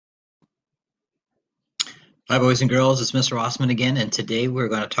Hi, boys and girls. It's Mr. Wasemann again, and today we're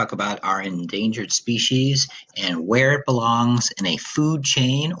going to talk about our endangered species and where it belongs in a food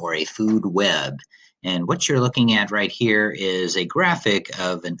chain or a food web. And what you're looking at right here is a graphic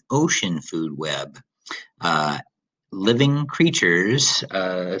of an ocean food web. Uh, Living creatures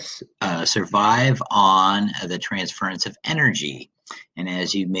survive on the transference of energy. And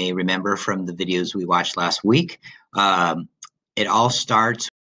as you may remember from the videos we watched last week, it all starts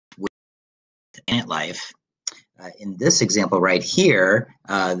with ant life. In this example right here,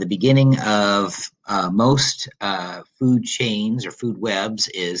 the beginning of most food chains or food webs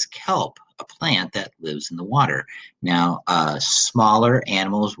is kelp, a plant that lives in the water. Now, smaller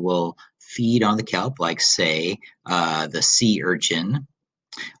animals will feed on the kelp, like, say, the sea urchin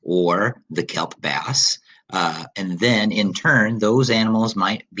or the kelp bass. And then, in turn, those animals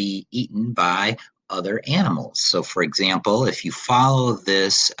might be eaten by other animals. So, for example, if you follow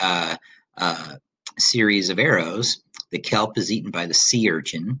this uh, series of arrows, the kelp is eaten by the sea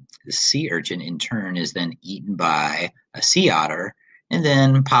urchin. The sea urchin, in turn, is then eaten by a sea otter, and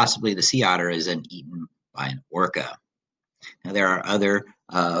then possibly the sea otter is then eaten by an orca. Now, there are other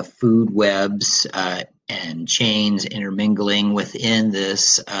food webs and chains intermingling within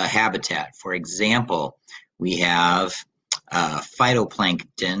this habitat. For example, we have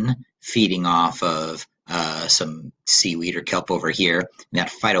phytoplankton feeding off of some seaweed or kelp over here. And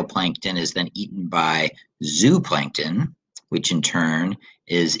that phytoplankton is then eaten by zooplankton, which in turn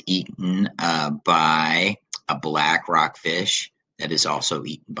is eaten by a black rockfish that is also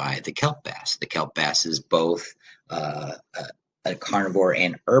eaten by the kelp bass. The kelp bass is both a carnivore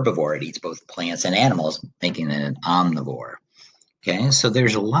and herbivore. It eats both plants and animals, making it an omnivore. Okay, so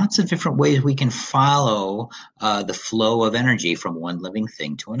there's lots of different ways we can follow the flow of energy from one living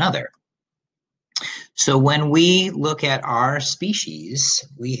thing to another. So when we look at our species,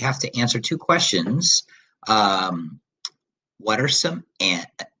 we have to answer two questions. What are some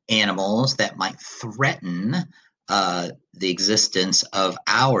animals that might threaten the existence of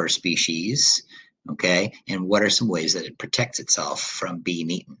our species? Okay, and what are some ways that it protects itself from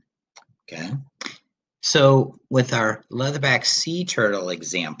being eaten? Okay, so with our leatherback sea turtle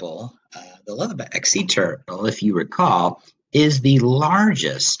example, the leatherback sea turtle, if you recall, is the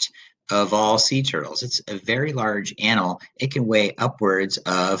largest of all sea turtles. It's a very large animal. It can weigh upwards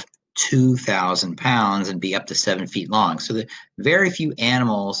of 2,000 pounds and be up to 7 feet long. So the very few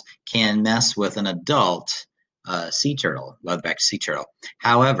animals can mess with an adult sea turtle, leatherback sea turtle.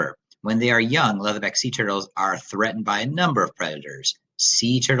 However, when they are young, leatherback sea turtles are threatened by a number of predators.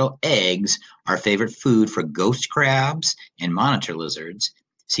 Sea turtle eggs are favorite food for ghost crabs and monitor lizards.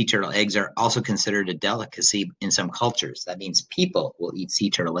 Sea turtle eggs are also considered a delicacy in some cultures. That means people will eat sea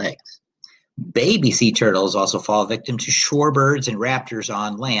turtle eggs. Baby sea turtles also fall victim to shorebirds and raptors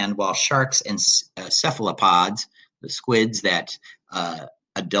on land, while sharks and cephalopods, the squids that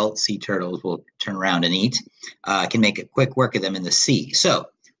adult sea turtles will turn around and eat, can make a quick work of them in the sea. So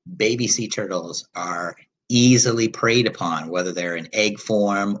baby sea turtles are easily preyed upon, whether they're in egg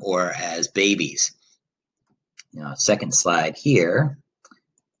form or as babies. Second slide here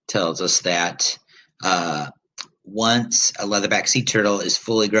tells us that once a leatherback sea turtle is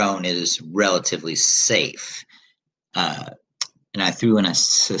fully grown, it is relatively safe. And I threw in a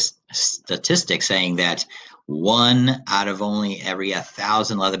statistic saying that 1 out of only every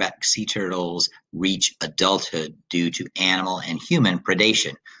 1,000 leatherback sea turtles reach adulthood due to animal and human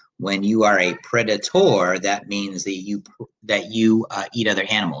predation. When you are a predator, that means that you eat other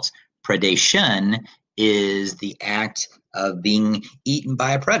animals. Predation is the act of being eaten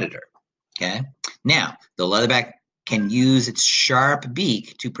by a predator. Okay. Now, the leatherback can use its sharp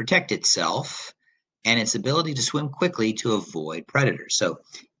beak to protect itself and its ability to swim quickly to avoid predators. So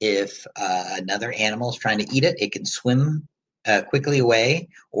if another animal is trying to eat it, it can swim quickly away,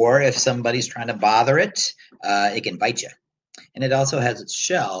 or if somebody's trying to bother it, it can bite you. And it also has its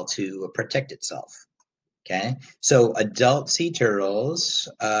shell to protect itself. Okay, so adult sea turtles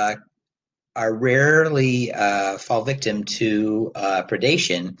are rarely fall victim to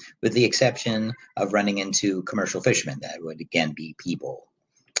predation, with the exception of running into commercial fishermen. That would again be people.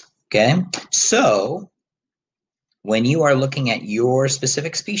 Okay, so when you are looking at your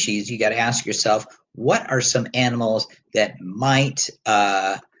specific species, you got to ask yourself, what are some animals that might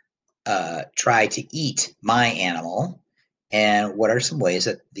try to eat my animal? And what are some ways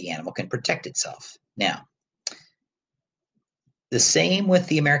that the animal can protect itself? Now, the same with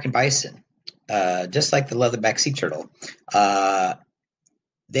the American bison. Just like the leatherback sea turtle,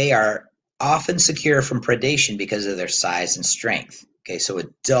 they are often secure from predation because of their size and strength. Okay, so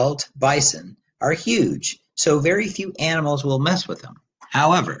adult bison are huge, so very few animals will mess with them.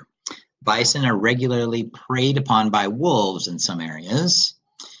 However, Bison are regularly preyed upon by wolves in some areas,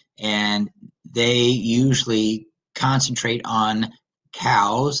 and they usually concentrate on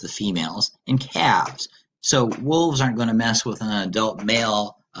cows, the females, and calves. So wolves aren't going to mess with an adult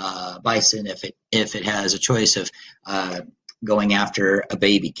male bison if it has a choice of going after a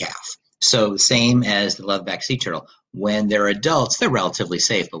baby calf. So same as the leatherback sea turtle. When they're adults, they're relatively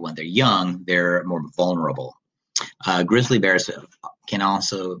safe, but when they're young, they're more vulnerable. Grizzly bears can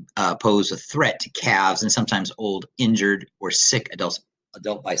also pose a threat to calves and sometimes old, injured, or sick adult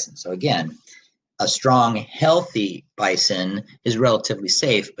bison. So again, a strong, healthy bison is relatively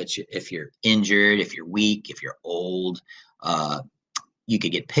safe, but if you're injured, if you're weak, if you're old, you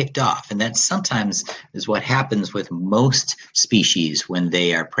could get picked off. And that sometimes is what happens with most species when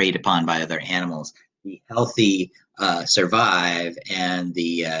they are preyed upon by other animals. The healthy survive, and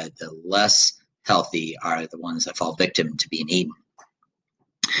the less healthy are the ones that fall victim to being eaten.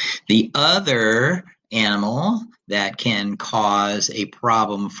 The other animal that can cause a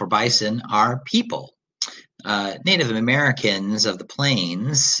problem for bison are people. Native Americans of the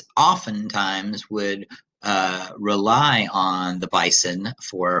plains oftentimes would rely on the bison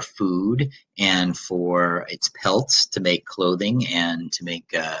for food and for its pelts to make clothing and to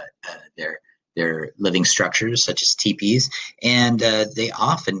make their living structures, such as teepees, and they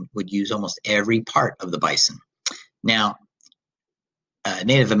often would use almost every part of the bison. Now,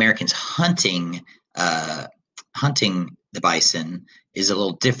 Native Americans hunting the bison is a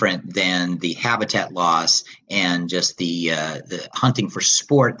little different than the habitat loss and just the hunting for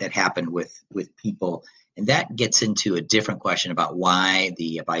sport that happened with people, and that gets into a different question about why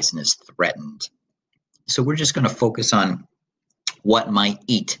the bison is threatened. So we're just going to focus on what might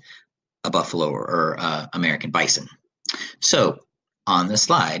eat a buffalo or American bison. So on the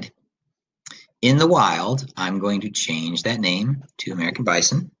slide, in the wild, I'm going to change that name to American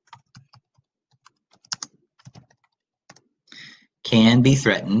bison. Can be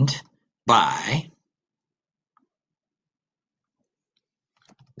threatened by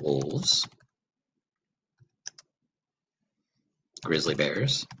wolves, grizzly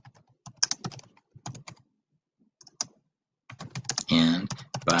bears, and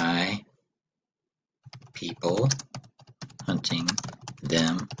by people hunting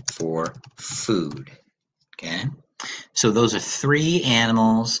them for food. Okay, so those are three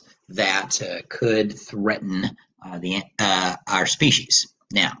animals that could threaten our species.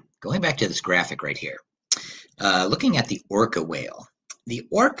 Now, going back to this graphic right here, looking at the orca whale. The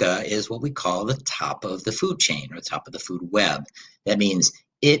orca is what we call the top of the food chain, or the top of the food web. That means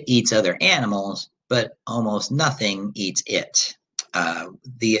it eats other animals, but almost nothing eats it.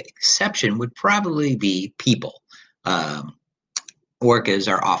 The exception would probably be people.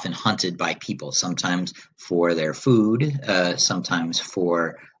 Orcas are often hunted by people, sometimes for their food, sometimes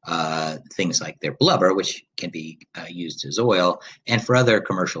for things like their blubber, which can be used as oil, and for other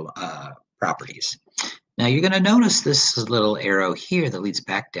commercial properties. Now you're going to notice this little arrow here that leads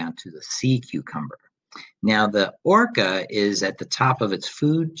back down to the sea cucumber. Now the orca is at the top of its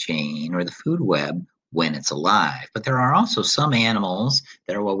food chain, or the food web, when it's alive, but there are also some animals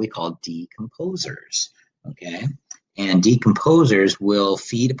that are what we call decomposers. Okay, and decomposers will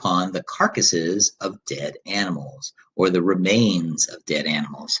feed upon the carcasses of dead animals or the remains of dead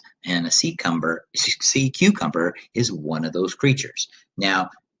animals, and a sea cucumber is one of those creatures. Now,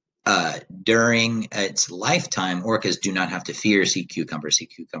 during its lifetime, orcas do not have to fear sea cucumbers. Sea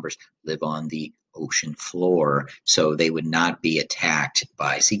cucumbers live on the ocean floor, so they would not be attacked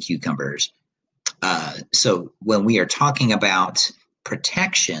by sea cucumbers. So when we are talking about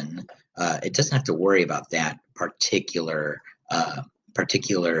protection, it doesn't have to worry about that particular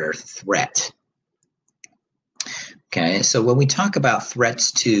threat. Okay, so when we talk about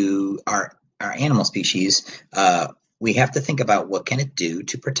threats to our animal species, we have to think about what can it do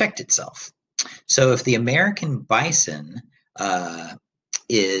to protect itself. So if the American bison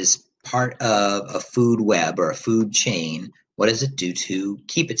is part of a food web or a food chain, what does it do to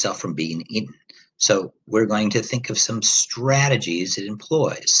keep itself from being eaten? So we're going to think of some strategies it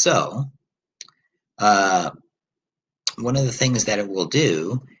employs. So one of the things that it will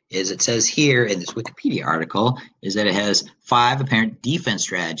do is, it says here in this Wikipedia article, is that it has 5 apparent defense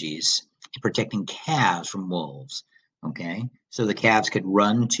strategies in protecting calves from wolves. Okay, so the calves could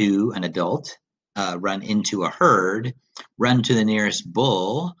run to an adult, run into a herd, run to the nearest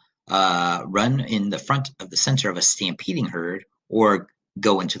bull, run in the front of the center of a stampeding herd, or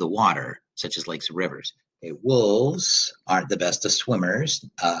go into the water, such as lakes or rivers. Okay, wolves aren't the best of swimmers,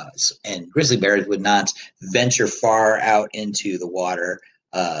 and grizzly bears would not venture far out into the water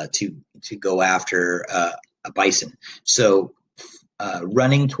to go after a bison. So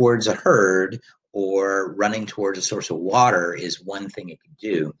running towards a herd or running towards a source of water is one thing it can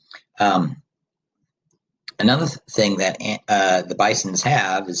do. Another thing that the bisons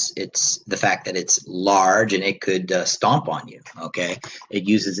have is it's the fact that it's large and it could stomp on you. Okay, it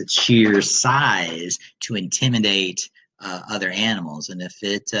uses its sheer size to intimidate other animals, and if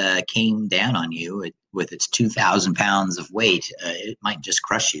it came down on you with its 2,000 pounds of weight, it might just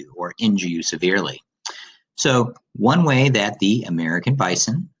crush you or injure you severely. So one way that the American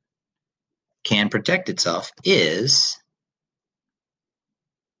bison can protect itself is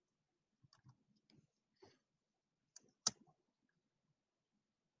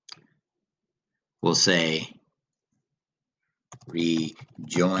we'll say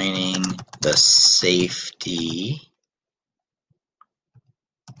rejoining the safety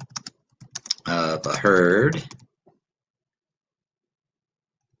of a herd.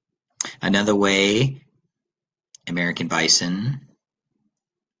 Another way American bison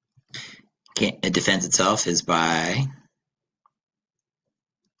it defends itself is by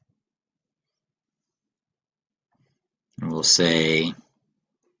we'll say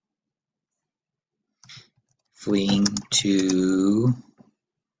fleeing to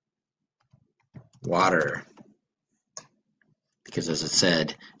water, because as it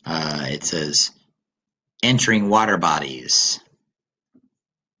says entering water bodies.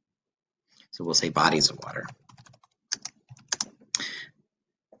 So we'll say bodies of water.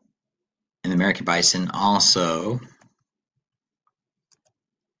 And the American bison also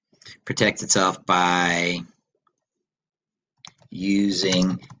protects itself by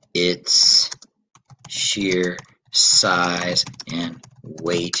using its sheer size and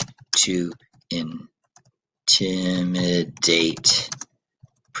weight to intimidate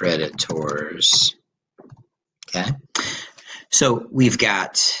predators. Okay, so we've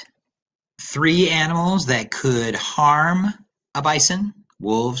got 3 animals that could harm a bison: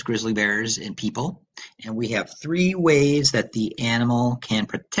 wolves, grizzly bears, and people. And we have 3 ways that the animal can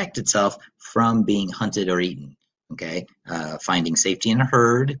protect itself from being hunted or eaten. Okay, finding safety in a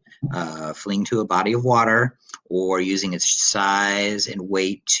herd, fleeing to a body of water, or using its size and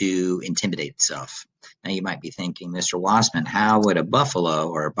weight to intimidate itself. Now you might be thinking, Mr. Wasemann, how would a buffalo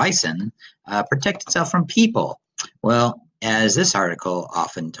or a bison protect itself from people? Well, as this article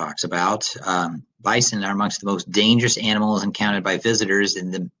often talks about, bison are amongst the most dangerous animals encountered by visitors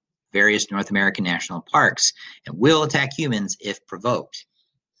in the various North American national parks and will attack humans if provoked.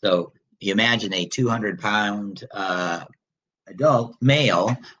 So you imagine a 200-pound adult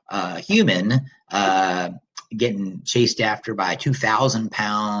male human getting chased after by a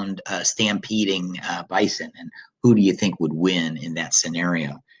 2,000-pound stampeding bison, and who do you think would win in that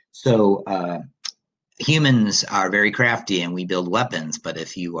scenario? So humans are very crafty and we build weapons, but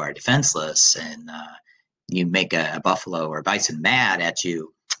if you are defenseless and you make a buffalo or a bison mad at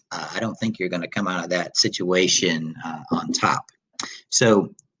you, I don't think you're going to come out of that situation on top.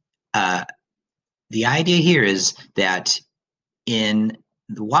 So the idea here is that in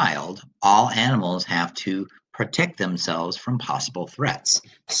the wild, all animals have to protect themselves from possible threats.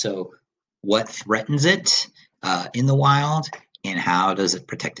 So what threatens it in the wild, and how does it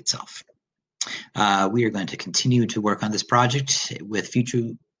protect itself? We are going to continue to work on this project with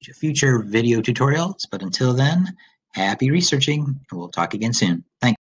future video tutorials, but until then, happy researching, and we'll talk again soon. Thanks.